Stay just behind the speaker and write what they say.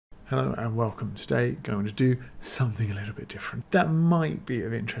Hello and welcome. Today going to do something a little bit different. That might be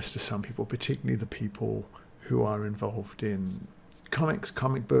of interest to some people, particularly the people who are involved in comics,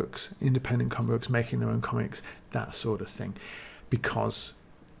 comic books, independent comic books, making their own comics, that sort of thing. Because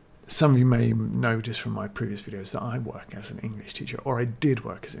some of you may notice from my previous videos that I work as an English teacher, or I did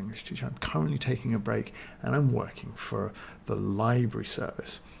work as an English teacher. I'm currently taking a break and I'm working for the library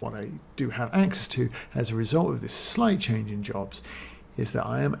service. What I do have access to as a result of this slight change in jobs is that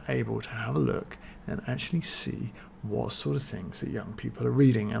I am able to have a look and actually see what sort of things that young people are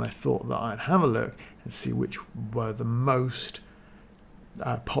reading. And I thought that I'd have a look and see which were the most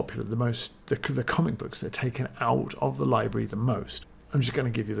popular, the comic books that are taken out of the library the most. I'm just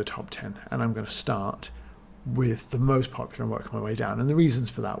going to give you the top 10, and I'm going to start with the most popular and work my way down. And the reasons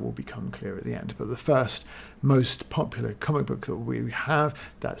for that will become clear at the end. But the first most popular comic book that we have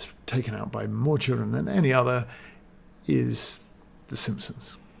that's taken out by more children than any other is The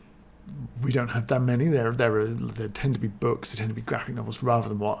Simpsons. We don't have that many. There tend to be books, there tend to be graphic novels rather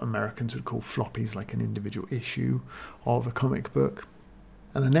than what Americans would call floppies, like an individual issue of a comic book.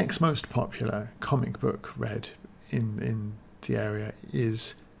 And the next most popular comic book read in the area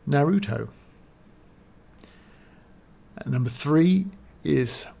is Naruto. Number 3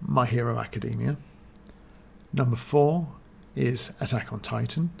 is My Hero Academia. Number 4 is Attack on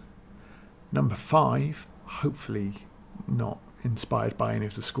Titan. Number 5, hopefully not inspired by any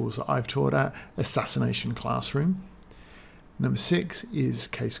of the schools that I've taught at, Assassination Classroom. Number 6 is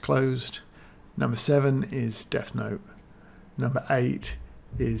Case Closed. Number 7 is Death Note. Number 8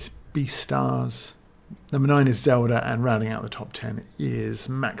 is Beastars. Number 9 is Zelda, and rounding out the top 10 is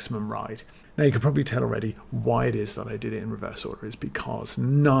Maximum Ride. Now you can probably tell already why it is that I did it in reverse order, is because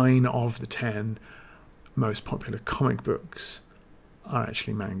 9 of the 10 most popular comic books are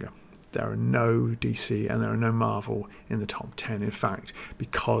actually manga. There are no DC and there are no Marvel in the top 10. In fact,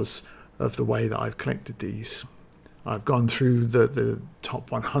 because of the way that I've collected these, I've gone through the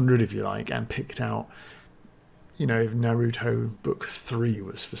top 100, if you like, and picked out, you know, if Naruto book 3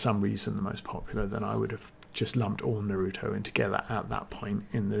 was for some reason the most popular, then I would have just lumped all Naruto in together at that point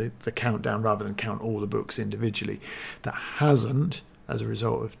in the countdown rather than count all the books individually. That hasn't, as a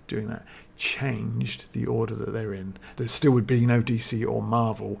result of doing that, changed the order that they're in. There still would be no DC or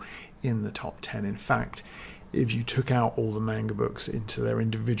Marvel in the top 10. In fact, if you took out all the manga books into their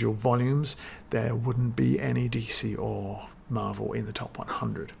individual volumes, there wouldn't be any DC or Marvel in the top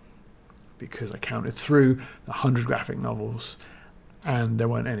 100, because I counted through the 100 graphic novels and there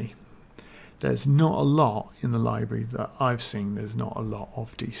weren't any. There's not a lot in the library that I've seen. There's not a lot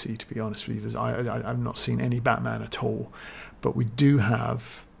of DC, to be honest with you. I've not seen any Batman at all, but we do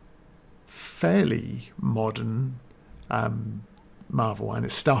have fairly modern Marvel, and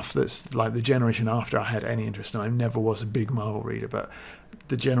it's stuff that's like the generation after I had any interest in. I never was a big Marvel reader, but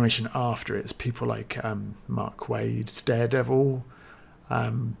the generation after it's people like Mark Waid's Daredevil,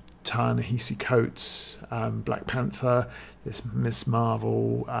 Ta-Nehisi Coates, Black Panther, there's Miss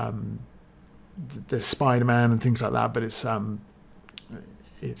Marvel, there's Spider-Man and things like that, but it's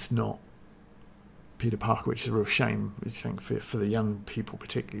not Peter Parker, which is a real shame, I think, for the young people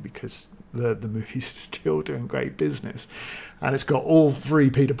particularly, because the movie's still doing great business, and it's got all 3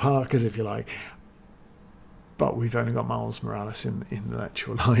 Peter Parkers, if you like, but we've only got Miles Morales in the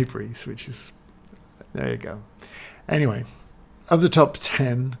actual libraries, which is, there you go. Anyway, of the top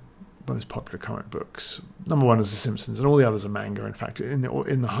 10 most popular comic books, number 1 is The Simpsons, and all the others are manga. In fact, in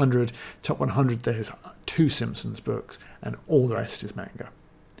the top 100, there's 2 Simpsons books, and all the rest is manga.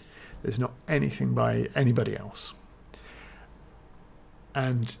 There's not anything by anybody else.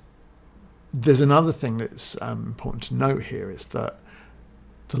 And there's another thing that's important to note here, is that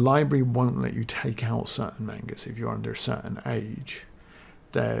the library won't let you take out certain mangas if you're under a certain age.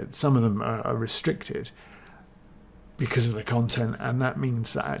 Some of them are restricted because of the content, and that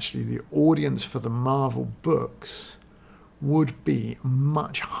means that actually the audience for the Marvel books would be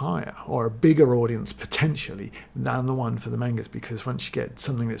much higher, or a bigger audience potentially, than the one for the mangas, because once you get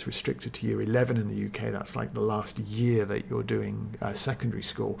something that's restricted to year 11 in the UK, that's like the last year that you're doing secondary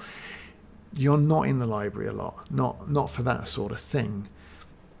school, you're not in the library a lot, not for that sort of thing.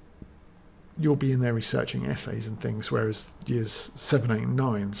 You'll be in there researching essays and things, whereas years 7, 8,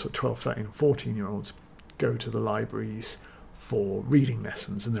 9, so 12, 13 and 14 year olds go to the libraries for reading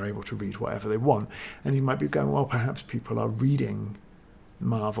lessons, and they're able to read whatever they want. And you might be going, well, perhaps people are reading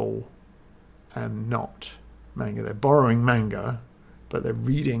Marvel and not manga. They're borrowing manga, but they're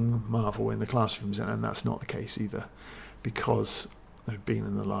reading Marvel in the classrooms, and that's not the case either, because they've been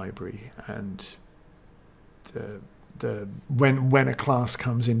in the library and when a class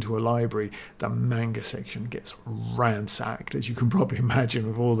comes into a library, the manga section gets ransacked, as you can probably imagine,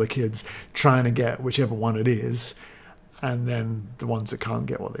 with all the kids trying to get whichever one it is, and then the ones that can't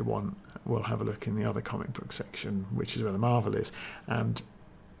get what they want will have a look in the other comic book section, which is where the Marvel is, and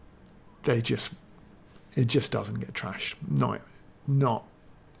it just doesn't get trashed.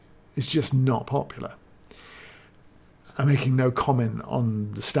 It's just not popular. I'm making no comment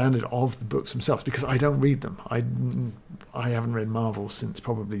on the standard of the books themselves because I don't read them. I haven't read Marvel since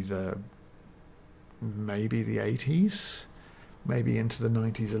probably maybe the 80s, maybe into the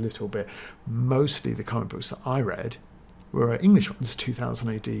 90s a little bit. Mostly the comic books that I read were English ones, 2000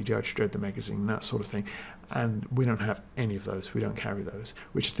 AD, Judge Dredd the magazine, that sort of thing. And we don't have any of those. We don't carry those,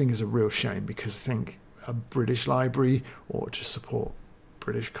 which I think is a real shame because I think a British library ought to support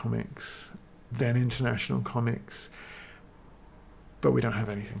British comics, then international comics, but we don't have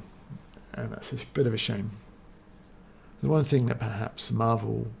anything, and that's a bit of a shame. The one thing that perhaps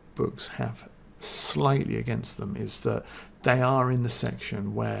Marvel books have slightly against them is that they are in the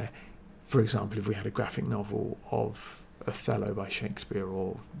section where, for example, if we had a graphic novel of Othello by Shakespeare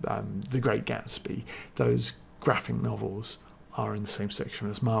or The Great Gatsby, those graphic novels are in the same section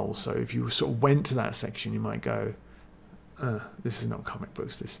as Marvel. So if you sort of went to that section, you might go, this is not comic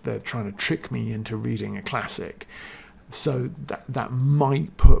books. They're trying to trick me into reading a classic. So that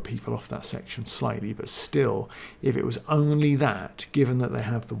might put people off that section slightly, but still, if it was only that, given that they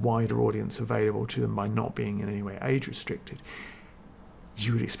have the wider audience available to them by not being in any way age restricted,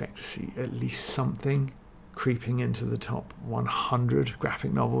 you would expect to see at least something creeping into the top 100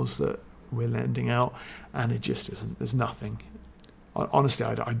 graphic novels that we're lending out, and it just isn't. There's nothing. Honestly,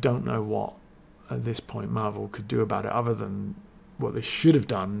 I don't know what at this point Marvel could do about it other than what they should have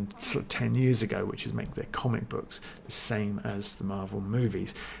done sort of 10 years ago, which is make their comic books the same as the Marvel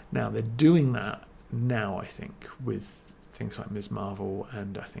movies. Now they're doing that now, I think, with things like Ms. Marvel,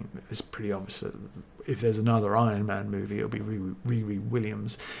 and I think it's pretty obvious that if there's another Iron Man movie, it'll be Riri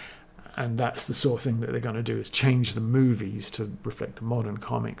Williams, and that's the sort of thing that they're going to do, is change the movies to reflect the modern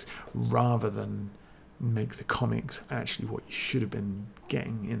comics rather than make the comics actually what you should have been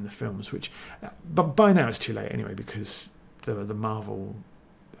getting in the films, which but by now it's too late anyway, because the Marvel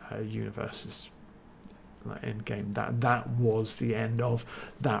universe is like Endgame. That was the end of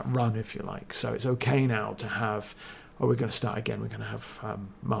that run, if you like. So it's okay now to have, we're going to start again. We're going to have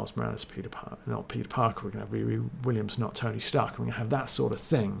Miles Morales, not Peter Parker. We're going to have Riri Williams, not Tony Stark. We're going to have that sort of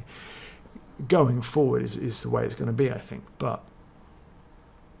thing going forward. Is the way it's going to be, I think. But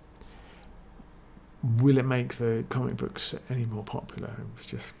will it make the comic books any more popular?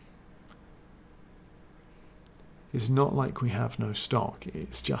 It's not like we have no stock.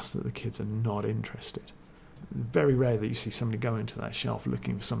 It's just that the kids are not interested. Very rare that you see somebody go into that shelf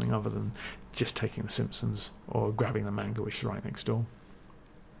looking for something other than just taking The Simpsons or grabbing the manga, which is right next door.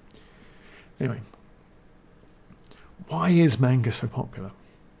 Anyway, why is manga so popular?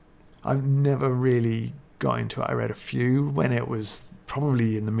 I've never really got into it. I read a few when it was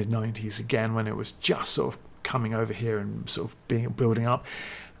probably in the mid-90s again, when it was just sort of coming over here and sort of building up,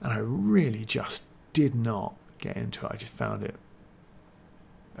 and I really just did not get into it. I just found it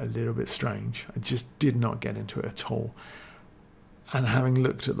a little bit strange. I just did not get into it at all. And having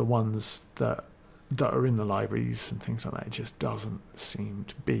looked at the ones that are in the libraries and things like that, it just doesn't seem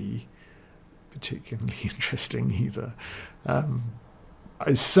to be particularly interesting either.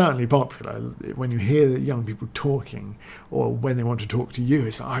 It's certainly popular. When you hear young people talking, or when they want to talk to you,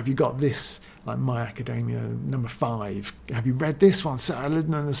 it's like, have you got this, like My Academia #5? Have you read this one? So,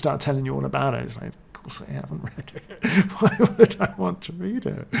 and they start telling you all about it. It's like, of course I haven't read it. Why would I want to read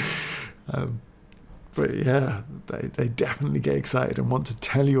it? But yeah, they definitely get excited and want to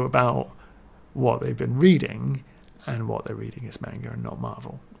tell you about what they've been reading, and what they're reading is manga and not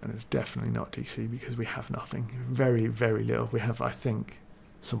Marvel. And it's definitely not DC, because we have nothing. Very, very little. We have, I think,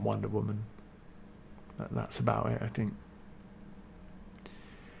 some Wonder Woman. That's about it, I think.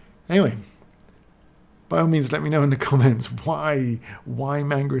 Anyway, by all means, let me know in the comments why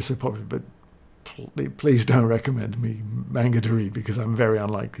manga is so popular, but please don't recommend me manga to read, because I'm very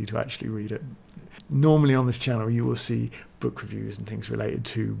unlikely to actually read it. Normally on this channel you will see book reviews and things related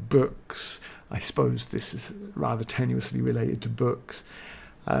to books. I suppose this is rather tenuously related to books,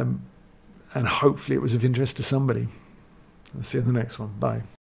 and hopefully it was of interest to somebody. I'll see you in the next one. Bye.